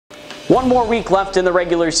One more week left in the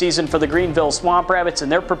regular season for the Greenville Swamp Rabbits,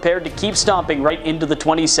 and they're prepared to keep stomping right into the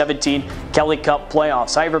 2017 Kelly Cup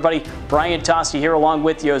playoffs. Hi everybody, Brian Tosti here along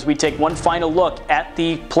with you as we take one final look at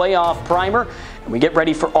the playoff primer and we get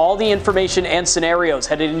ready for all the information and scenarios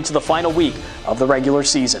headed into the final week of the regular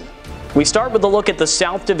season. We start with a look at the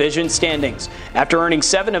South Division standings. After earning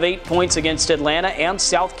 7 of 8 points against Atlanta and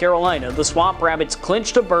South Carolina, the Swamp Rabbits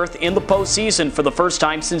clinched a berth in the postseason for the first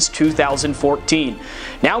time since 2014.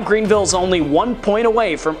 Now Greenville's only 1 point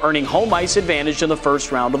away from earning home ice advantage in the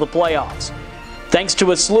first round of the playoffs. Thanks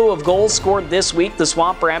to a slew of goals scored this week, the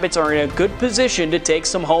Swamp Rabbits are in a good position to take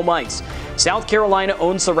some home ice. South Carolina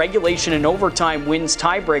owns the regulation and overtime wins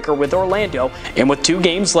tiebreaker with Orlando, and with 2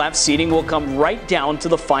 games left, seeding will come right down to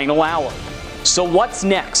the final hour. So what's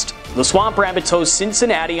next? The Swamp Rabbits host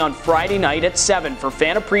Cincinnati on Friday night at 7 for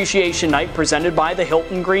Fan Appreciation Night presented by the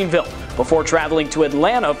Hilton Greenville, before traveling to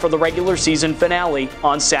Atlanta for the regular season finale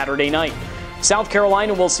on Saturday night. South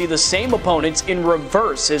Carolina will see the same opponents in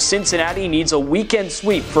reverse as Cincinnati needs a weekend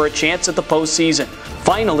sweep for a chance at the postseason.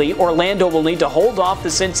 Finally, Orlando will need to hold off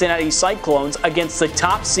the Cincinnati Cyclones against the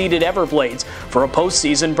top-seeded Everblades for a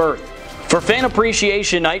postseason berth. For Fan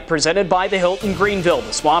Appreciation Night presented by the Hilton Greenville,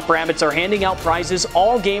 the Swamp Rabbits are handing out prizes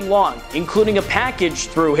all game long, including a package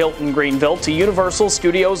through Hilton Greenville to Universal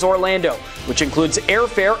Studios Orlando, which includes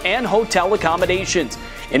airfare and hotel accommodations.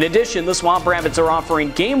 In addition, the Swamp Rabbits are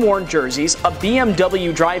offering game-worn jerseys, a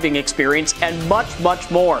BMW driving experience, and much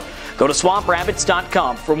more. Go to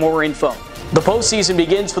swamprabbits.com for more info. The postseason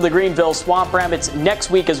begins for the Greenville Swamp Rabbits next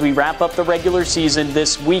week as we wrap up the regular season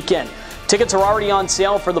this weekend. Tickets are already on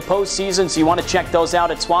sale for the postseason, so you want to check those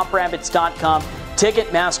out at swamprabbits.com,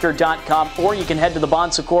 ticketmaster.com, or you can head to the Bon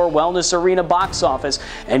Secours Wellness Arena box office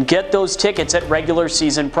and get those tickets at regular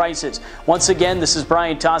season prices. Once again, this is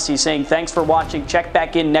Brian Tosti saying thanks for watching. Check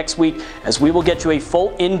back in next week as we will get you a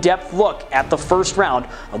full in-depth look at the first round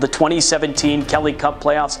of the 2017 Kelly Cup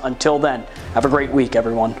playoffs. Until then, have a great week,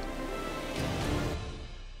 everyone.